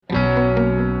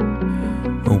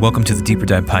Well, welcome to the Deeper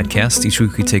Dive Podcast. Each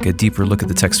week we take a deeper look at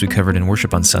the text we covered in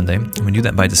worship on Sunday, and we do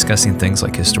that by discussing things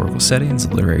like historical settings,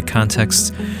 literary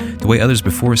contexts, the way others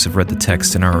before us have read the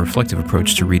text, and our reflective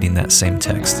approach to reading that same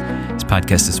text. This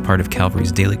podcast is part of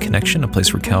Calvary's Daily Connection, a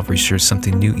place where Calvary shares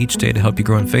something new each day to help you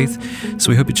grow in faith. So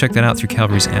we hope you check that out through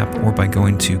Calvary's app or by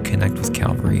going to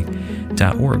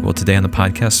connectwithcalvary.org. Well, today on the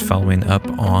podcast, following up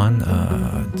on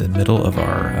the middle of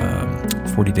our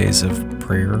 40 Days of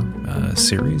Prayer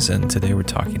series, and today we're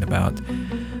talking about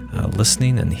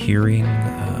listening and hearing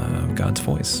God's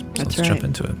voice. So let's jump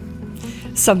into it.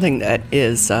 Something that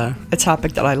is a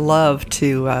topic that I love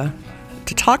to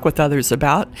talk with others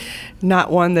about.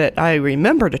 Not one that I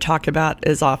remember to talk about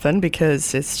as often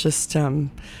because it's just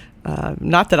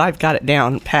not that I've got it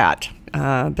down pat,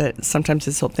 but sometimes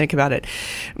I still think about it.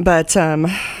 But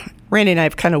Randy and I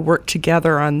have kind of worked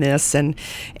together on this, and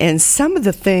some of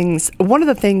the things, one of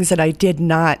the things that I did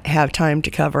not have time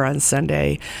to cover on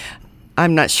Sunday,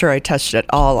 I'm not sure I touched at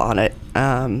all on it,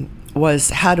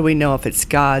 was how do we know if it's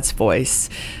God's voice,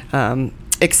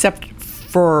 except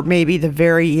for maybe the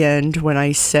very end when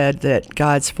I said that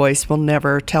God's voice will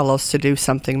never tell us to do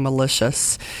something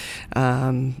malicious,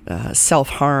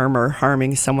 self-harm or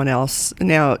harming someone else.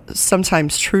 Now,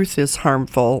 sometimes truth is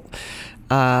harmful,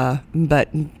 but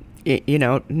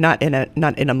not in a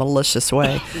malicious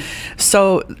way.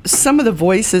 So some of the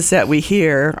voices that we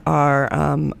hear are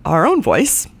our own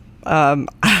voice. I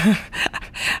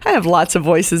have lots of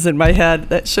voices in my head.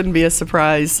 That shouldn't be a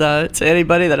surprise to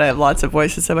anybody that I have lots of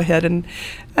voices in my head, and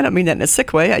I don't mean that in a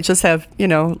sick way. I just have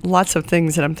lots of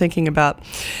things that I'm thinking about,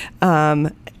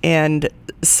 and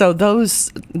so those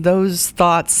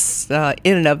thoughts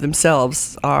in and of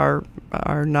themselves are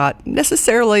not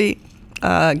necessarily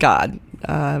God.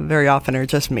 Very often are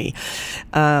just me.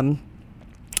 I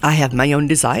have my own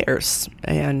desires,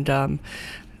 and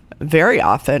very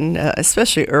often,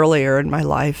 especially earlier in my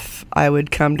life, I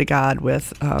would come to God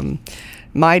with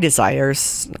my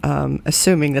desires,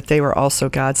 assuming that they were also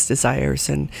God's desires.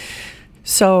 And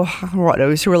so what I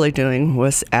was really doing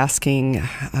was asking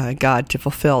God to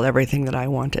fulfill everything that I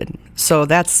wanted. So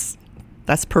that's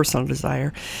personal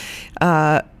desire.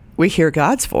 We hear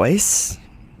God's voice.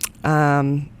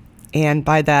 And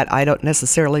by that, I don't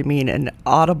necessarily mean an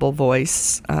audible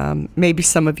voice. Maybe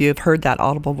some of you have heard that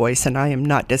audible voice, and I am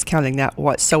not discounting that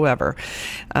whatsoever.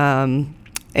 And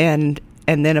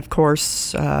then, of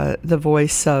course, the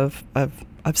voice of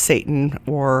Satan,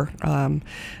 or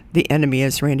the enemy,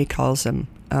 as Randy calls him.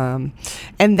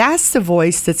 And that's the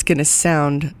voice that's going to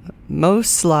sound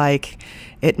most like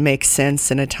it makes sense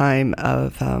in a time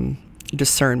of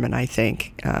discernment, I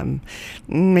think.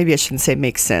 Maybe I shouldn't say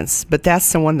makes sense, but that's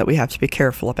the one that we have to be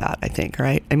careful about, I think,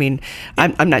 right? I mean,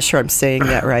 I'm not sure I'm saying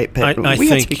that right, but we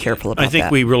have to be careful about that. I think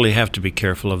we really have to be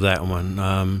careful of that one.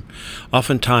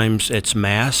 Oftentimes it's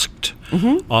masked.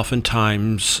 Mm-hmm.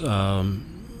 Oftentimes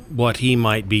what he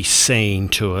might be saying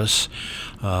to us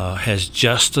has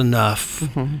just enough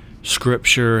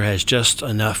scripture, has just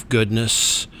enough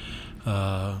goodness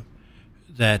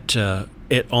that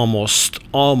it almost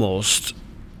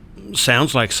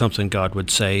sounds like something God would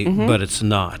say, but it's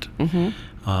not. And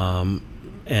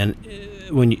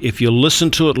if you listen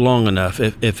to it long enough,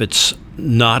 if it's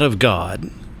not of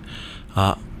God,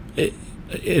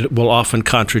 it will often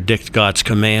contradict God's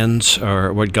commands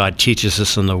or what God teaches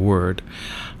us in the Word.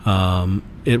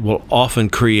 It will often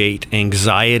create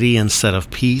anxiety instead of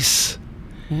peace,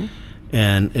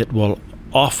 and it will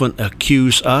often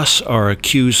accuse us or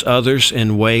accuse others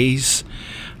in ways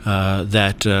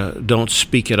that don't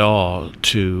speak at all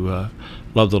to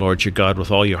love the Lord your God with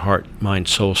all your heart, mind,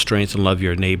 soul, strength, and love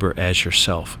your neighbor as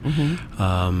yourself.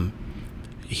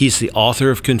 He's the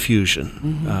author of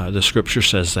confusion. The Scripture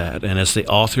says that. And as the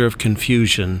author of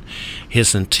confusion,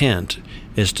 his intent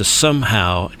is to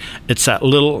somehow, it's that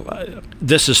little,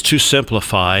 this is too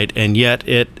simplified, and yet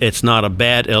it's not a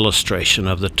bad illustration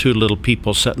of the two little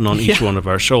people sitting on each one of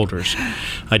our shoulders.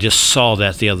 I just saw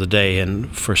that the other day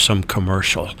for some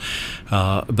commercial.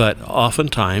 But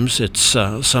oftentimes it's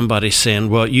somebody saying,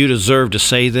 well, you deserve to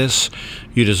say this,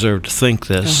 you deserve to think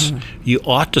this, you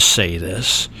ought to say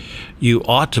this, you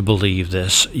ought to believe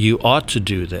this, you ought to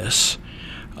do this.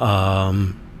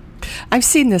 I've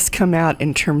seen this come out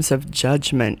in terms of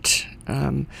judgment,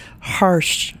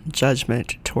 harsh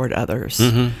judgment toward others.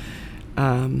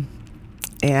 And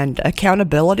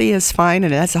accountability is fine,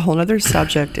 and that's a whole other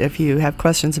subject. If you have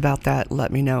questions about that,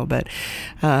 let me know. But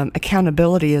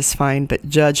accountability is fine, but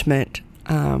judgment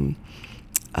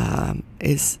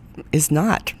is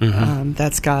not.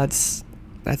 That's God's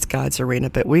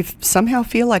arena. But we somehow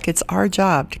feel like it's our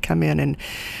job to come in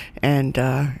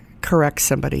and correct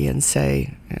somebody and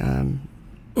say,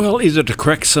 Well, either to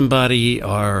correct somebody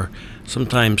or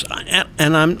sometimes,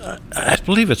 and I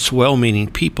believe it's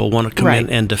well-meaning people want to come Right. in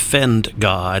and defend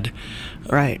God,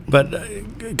 Right.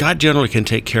 but God generally can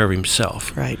take care of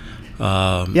himself. Right.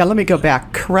 Yeah, let me go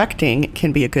back. Correcting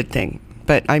can be a good thing,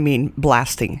 but I mean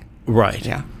blasting. Right.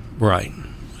 Yeah. Right.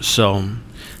 So,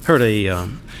 heard I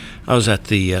was at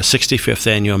the 65th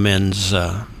annual men's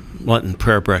Lenten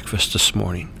prayer breakfast this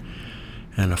morning,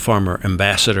 and a former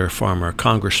ambassador, former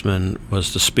congressman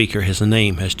was the speaker. His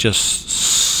name has just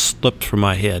slipped from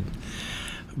my head.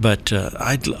 But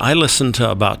I listened to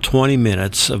about 20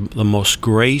 minutes of the most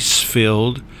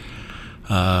grace-filled.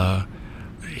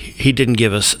 He didn't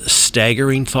give us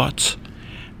staggering thoughts,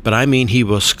 but I mean he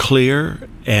was clear,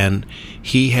 and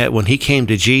when he came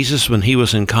to Jesus when he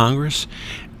was in Congress,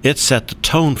 it set the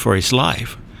tone for his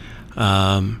life.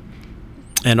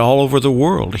 And all over the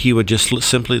world, he would just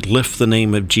simply lift the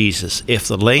name of Jesus. If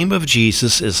the name of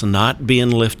Jesus is not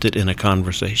being lifted in a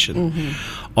conversation,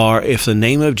 or if the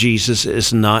name of Jesus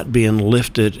is not being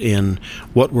lifted in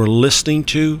what we're listening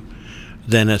to,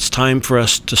 then it's time for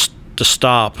us to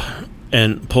stop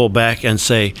and pull back and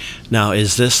say, now,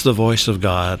 is this the voice of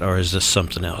God or is this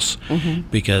something else?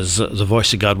 Because the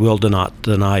voice of God will not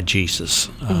deny Jesus.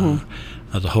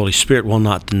 The Holy Spirit will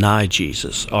not deny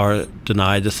Jesus or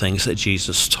deny the things that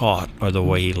Jesus taught or the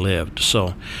way he lived.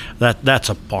 So that's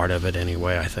a part of it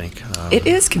anyway, I think. It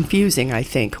is confusing, I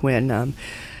think, when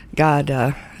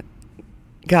God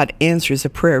answers a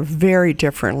prayer very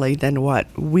differently than what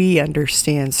we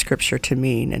understand Scripture to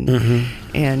mean.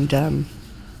 And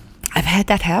I've had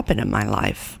that happen in my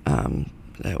life.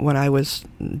 When I was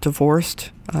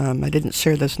divorced, I didn't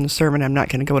share this in the sermon. I'm not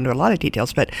going to go into a lot of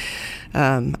details, but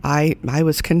I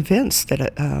was convinced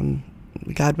that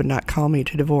God would not call me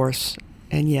to divorce,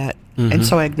 and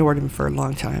so I ignored him for a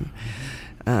long time.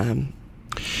 And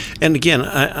again,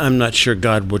 I'm not sure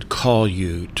God would call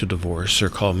you to divorce or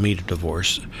call me to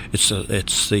divorce.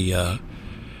 It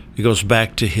goes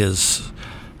back to his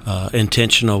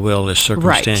intentional will, his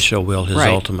circumstantial will, his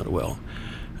ultimate will.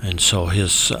 And so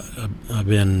I've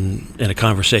been in a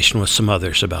conversation with some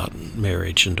others about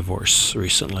marriage and divorce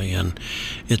recently, and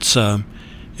it's a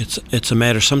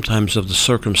matter sometimes of the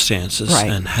circumstances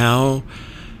and how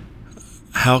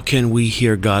can we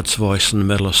hear God's voice in the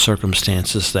middle of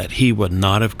circumstances that he would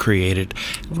not have created,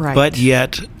 but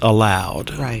yet allowed.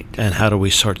 Right. And how do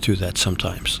we sort through that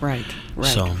sometimes? Right.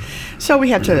 So we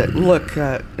have to look,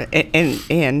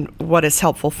 and what is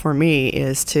helpful for me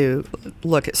is to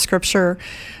look at Scripture,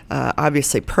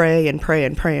 obviously pray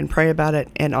about it,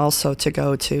 and also to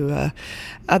go to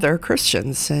other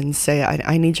Christians and say,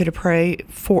 I need you to pray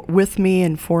with me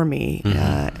and for me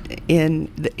in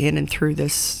and through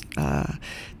this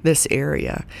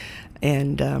area,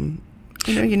 and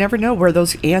you never know where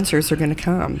those answers are going to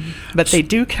come, but they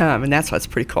do come, and that's what's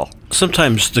pretty cool.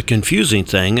 Sometimes the confusing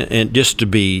thing, and just to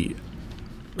be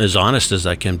as honest as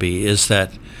I can be, is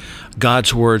that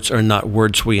God's words are not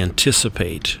words we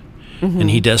anticipate, and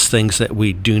he does things that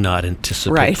we do not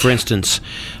anticipate. Right. For instance,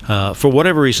 for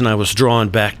whatever reason, I was drawn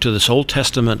back to this Old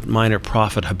Testament minor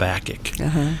prophet Habakkuk.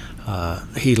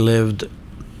 He lived in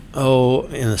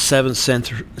the 7th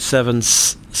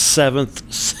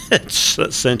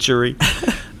century,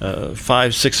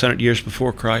 500-600 years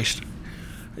before Christ.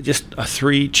 Just a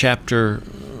 3-chapter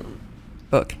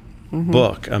book.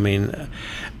 I mean,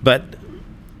 but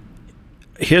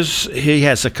he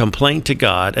has a complaint to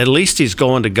God. At least he's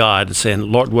going to God and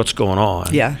saying, Lord, what's going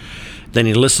on? Yeah. Then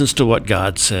he listens to what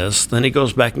God says. Then he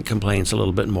goes back and complains a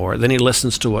little bit more. Then he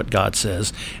listens to what God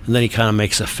says. And then he kind of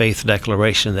makes a faith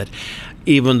declaration that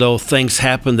even though things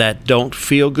happen that don't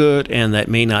feel good and that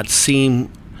may not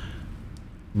seem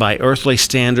by earthly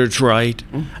standards right,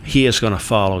 he is going to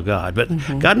follow God. But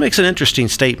God makes an interesting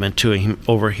statement to him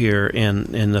over here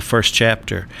in the first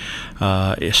chapter.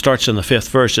 It starts in the 5th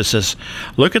verse. It says,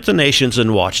 look at the nations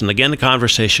and watch. And again, the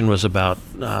conversation was about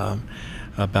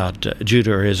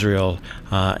Judah or Israel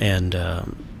and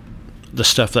the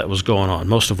stuff that was going on,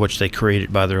 most of which they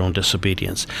created by their own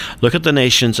disobedience. Look at the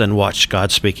nations and watch,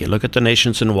 God speaking. Look at the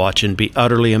nations and watch and be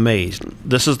utterly amazed.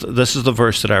 This is the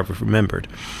verse that I've remembered.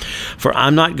 For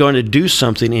I'm not going to do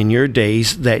something in your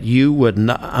days that you would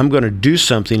not. I'm going to do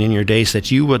something in your days that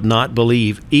you would not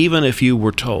believe, even if you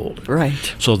were told.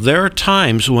 Right. So there are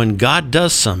times when God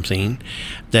does something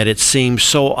that it seems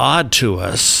so odd to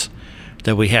us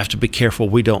that we have to be careful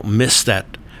we don't miss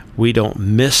that. We don't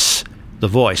miss the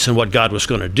voice. And what God was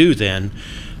going to do then,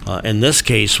 in this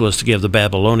case, was to give the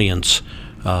Babylonians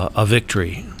a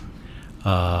victory.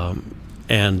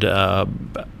 And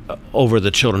over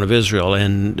the children of Israel.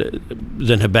 And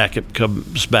then Habakkuk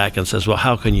comes back and says, well,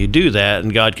 how can you do that?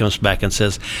 And God comes back and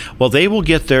says, well, they will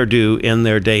get their due in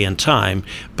their day and time,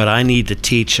 but I need to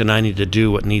teach and I need to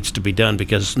do what needs to be done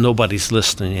because nobody's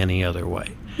listening any other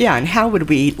way. Yeah, and how would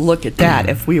we look at that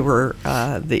if we were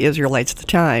the Israelites at the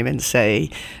time and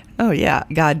say, oh, yeah,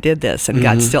 God did this and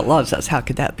God still loves us? How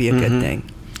could that be a good thing?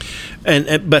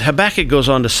 But Habakkuk goes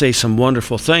on to say some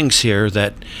wonderful things here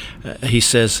that he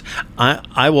says,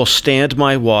 I will stand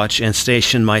my watch and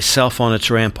station myself on its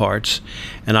ramparts,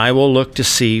 and I will look to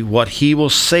see what he will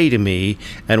say to me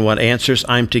and what answers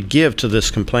I'm to give to this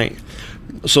complaint.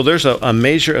 So there's a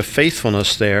measure of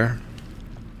faithfulness there.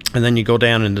 And then you go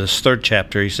down into this third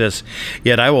chapter, he says,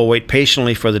 yet I will wait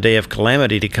patiently for the day of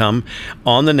calamity to come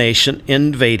on the nation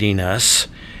invading us,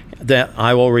 that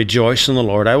I will rejoice in the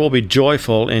Lord. I will be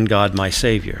joyful in God my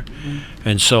Savior.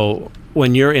 And so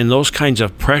when you're in those kinds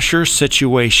of pressure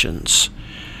situations,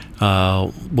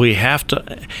 we have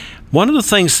to... One of the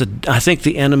things that I think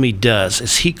the enemy does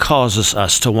is he causes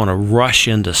us to want to rush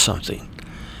into something.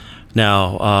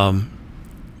 Now,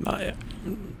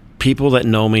 people that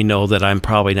know me know that I'm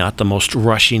probably not the most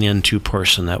rushing into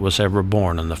person that was ever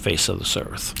born on the face of this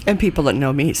earth. And people that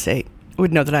know me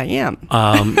would know that I am.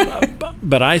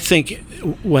 But I think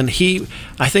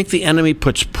I think the enemy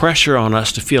puts pressure on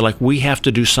us to feel like we have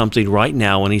to do something right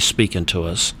now when he's speaking to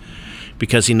us,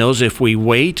 because he knows if we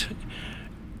wait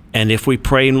and if we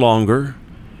pray longer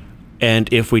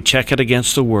and if we check it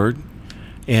against the Word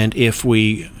and if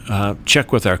we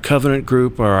check with our covenant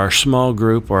group or our small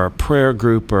group or our prayer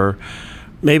group, or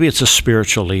maybe it's a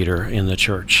spiritual leader in the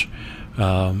church,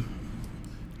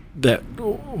 that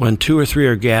when 2 or 3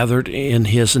 are gathered in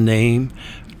his name,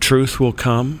 truth will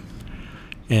come.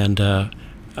 And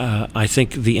I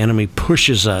think the enemy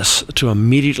pushes us to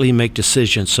immediately make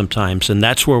decisions sometimes, and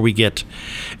that's where we get,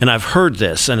 and I've heard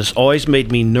this, and it's always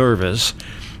made me nervous.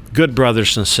 Good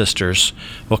brothers and sisters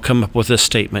will come up with this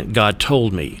statement, God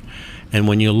told me. And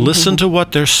when you listen to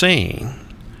what they're saying,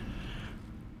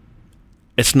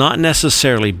 it's not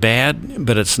necessarily bad,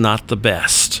 but it's not the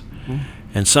best.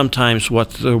 And sometimes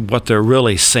what they're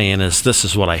really saying is, this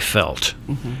is what I felt.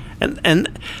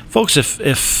 And folks,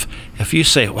 if you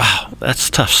say, wow, that's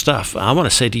tough stuff, I want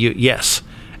to say to you, yes,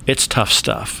 it's tough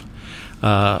stuff.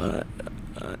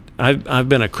 I've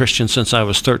been a Christian since I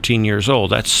was 13 years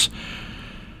old. That's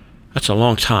a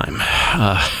long time.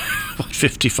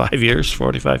 45 years,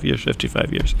 45 years,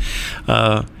 55 years.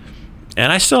 And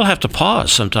I still have to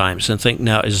pause sometimes and think,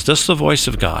 now, is this the voice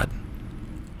of God?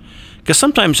 Because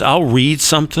sometimes I'll read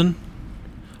something.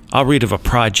 I'll read of a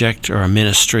project or a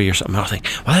ministry or something. I'll think,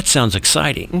 well, that sounds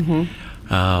exciting.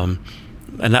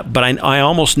 But I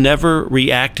almost never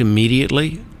react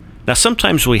immediately. Now,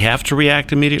 sometimes we have to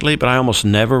react immediately, but I almost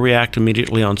never react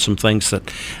immediately on some things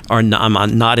that I'm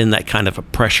not in that kind of a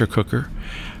pressure cooker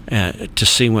to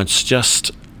see what's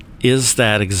just, is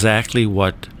that exactly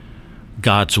what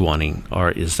God's wanting,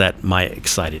 or is that my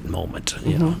excited moment?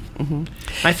 You know?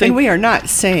 I think, and we are not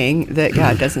saying that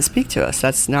God doesn't speak to us.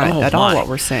 That's not at all what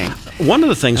we're saying. One of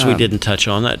the things we didn't touch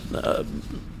on that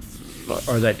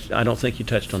I don't think you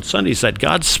touched on Sunday is that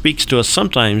God speaks to us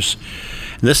sometimes.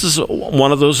 And this is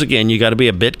one of those, again, you got to be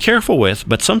a bit careful with,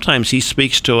 but sometimes he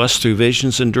speaks to us through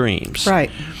visions and dreams. Right.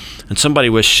 And somebody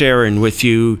was sharing with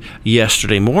you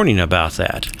yesterday morning about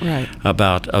that. Right.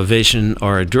 About a vision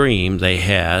or a dream they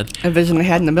had. A vision they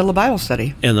had in the middle of Bible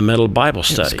study. In the middle of Bible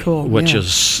study. It's cool, which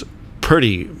is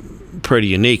pretty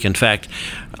unique. In fact,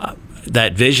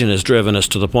 that vision has driven us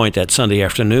to the point that Sunday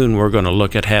afternoon we're going to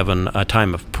look at having a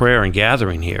time of prayer and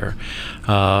gathering here.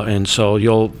 And so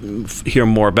you'll hear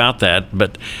more about that.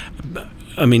 But,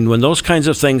 I mean, when those kinds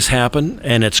of things happen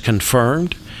and it's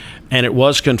confirmed, and it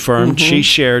was confirmed, she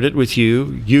shared it with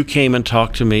you, you came and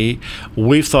talked to me,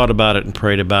 we've thought about it and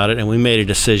prayed about it, and we made a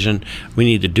decision, we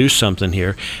need to do something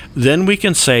here, then we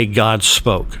can say God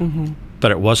spoke.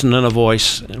 But it wasn't in a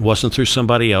voice, it wasn't through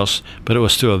somebody else, but it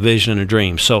was through a vision and a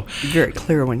dream. So very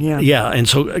clear one, yeah. Yeah, and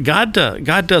so God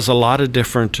does a lot of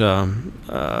different,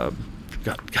 God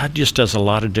just does a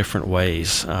lot of different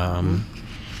ways. A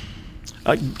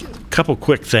couple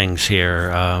quick things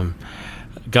here.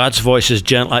 God's voice is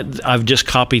gentle. I've just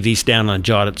copied these down and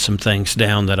jotted some things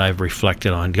down that I've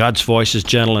reflected on. God's voice is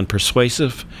gentle and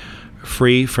persuasive,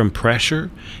 free from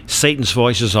pressure. Satan's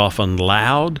voice is often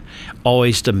loud,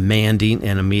 always demanding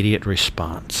an immediate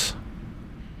response.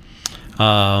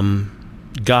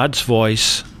 God's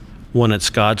voice, when it's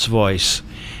God's voice,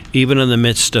 even in the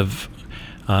midst of,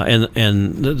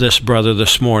 and this brother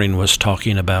this morning was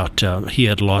talking about, he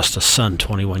had lost a son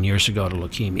 21 years ago to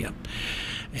leukemia.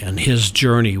 And his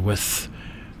journey with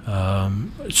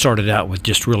It started out with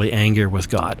just really anger with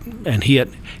God, and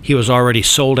he was already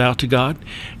sold out to God.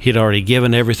 He had already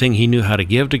given everything he knew how to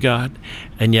give to God,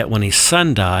 and yet when his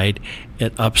son died,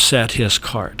 it upset his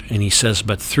cart. And he says,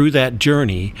 but through that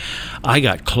journey, I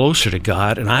got closer to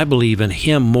God, and I believe in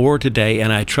him more today,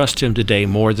 and I trust him today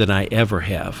more than I ever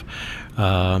have.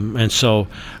 And so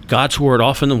God's word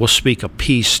often will speak a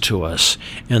peace to us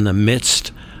in the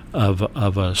midst of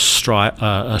a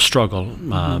struggle.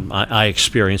 I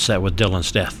experienced that with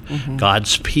Dylan's death.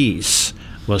 God's peace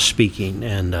was speaking,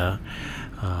 and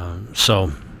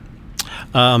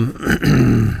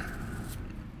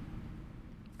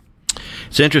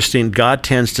it's interesting. God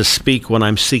tends to speak when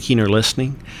I'm seeking or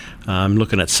listening. I'm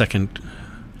looking at Second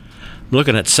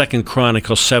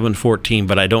Chronicles 7:14,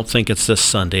 but I don't think it's this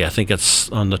Sunday. I think it's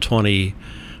on the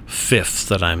 25th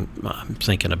that I'm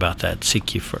thinking about that,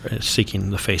 seeking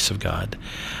the face of God.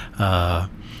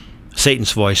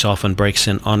 Satan's voice often breaks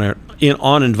in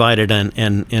uninvited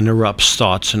and interrupts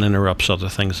thoughts and interrupts other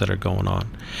things that are going on.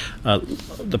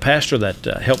 The pastor that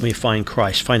helped me find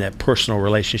Christ, find that personal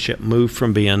relationship, moved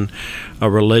from being a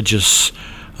religious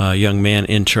young man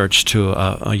in church to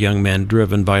a young man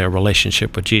driven by a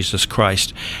relationship with Jesus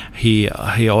Christ. He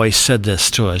always said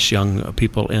this to us young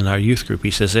people in our youth group.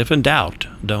 He says, if in doubt,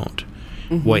 don't.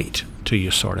 Wait till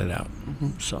you sort it out.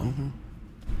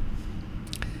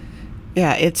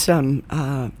 Yeah, it's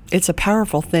a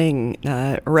powerful thing,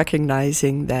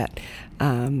 recognizing that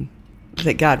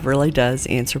that God really does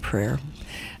answer prayer.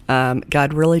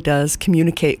 God really does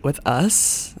communicate with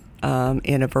us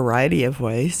in a variety of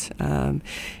ways.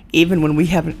 Even when we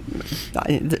haven't,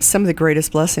 some of the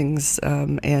greatest blessings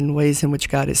and ways in which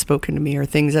God has spoken to me are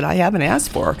things that I haven't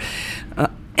asked for.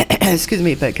 Excuse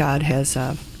me, but God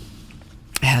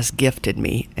has gifted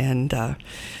me, and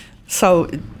so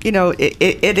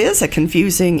it is a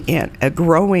confusing and a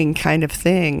growing kind of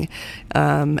thing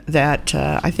that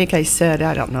I think I said.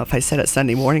 I don't know if I said it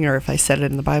Sunday morning or if I said it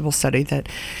in the Bible study, that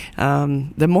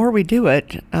the more we do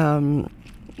it,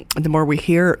 the more we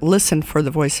listen for the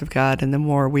voice of God, and the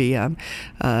more we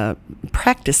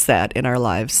practice that in our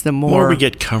lives, the more we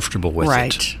get comfortable with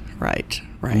it. Right.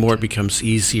 The more it becomes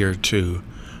easier to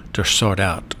sort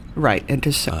out. Right, and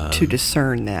to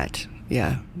discern that.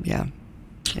 Yeah.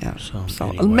 So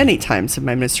anyway. Many times in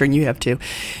my ministry, and you have too,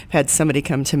 had somebody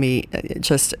come to me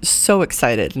just so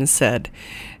excited and said,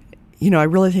 I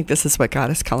really think this is what God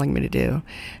is calling me to do.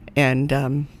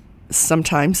 And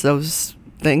sometimes those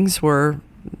things were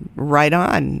right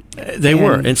on. They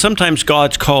were. And sometimes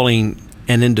God's calling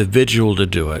an individual to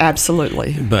do it.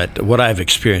 Absolutely. But what I've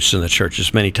experienced in the church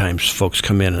is many times folks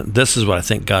come in and this is what I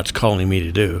think God's calling me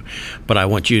to do, but I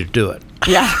want you to do it.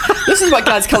 Yeah. This is what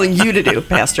God's calling you to do,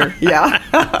 Pastor.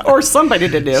 Yeah. Or somebody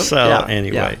to do. So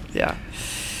anyway. Yeah.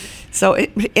 So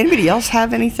anybody else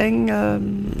have anything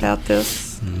about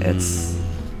this? It's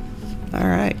all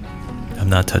right. I'm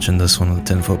not touching this one with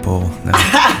a 10-foot pole. No.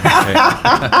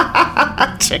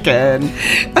 Chicken.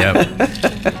 Yep.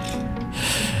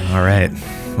 All right.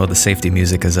 Well, the safety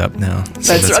music is up now.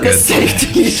 So that's right, good. The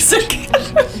safety music.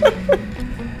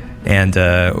 And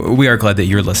we are glad that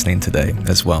you're listening today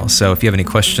as well. So if you have any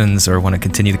questions or want to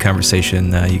continue the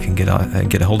conversation, you can get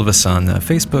a hold of us on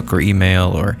Facebook or email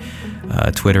or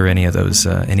Twitter, any of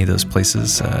those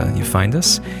places you find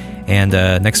us. And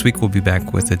next week we'll be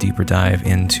back with a deeper dive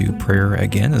into prayer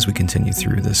again as we continue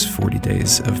through this 40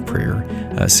 Days of Prayer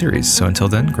series. So until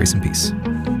then, grace and peace.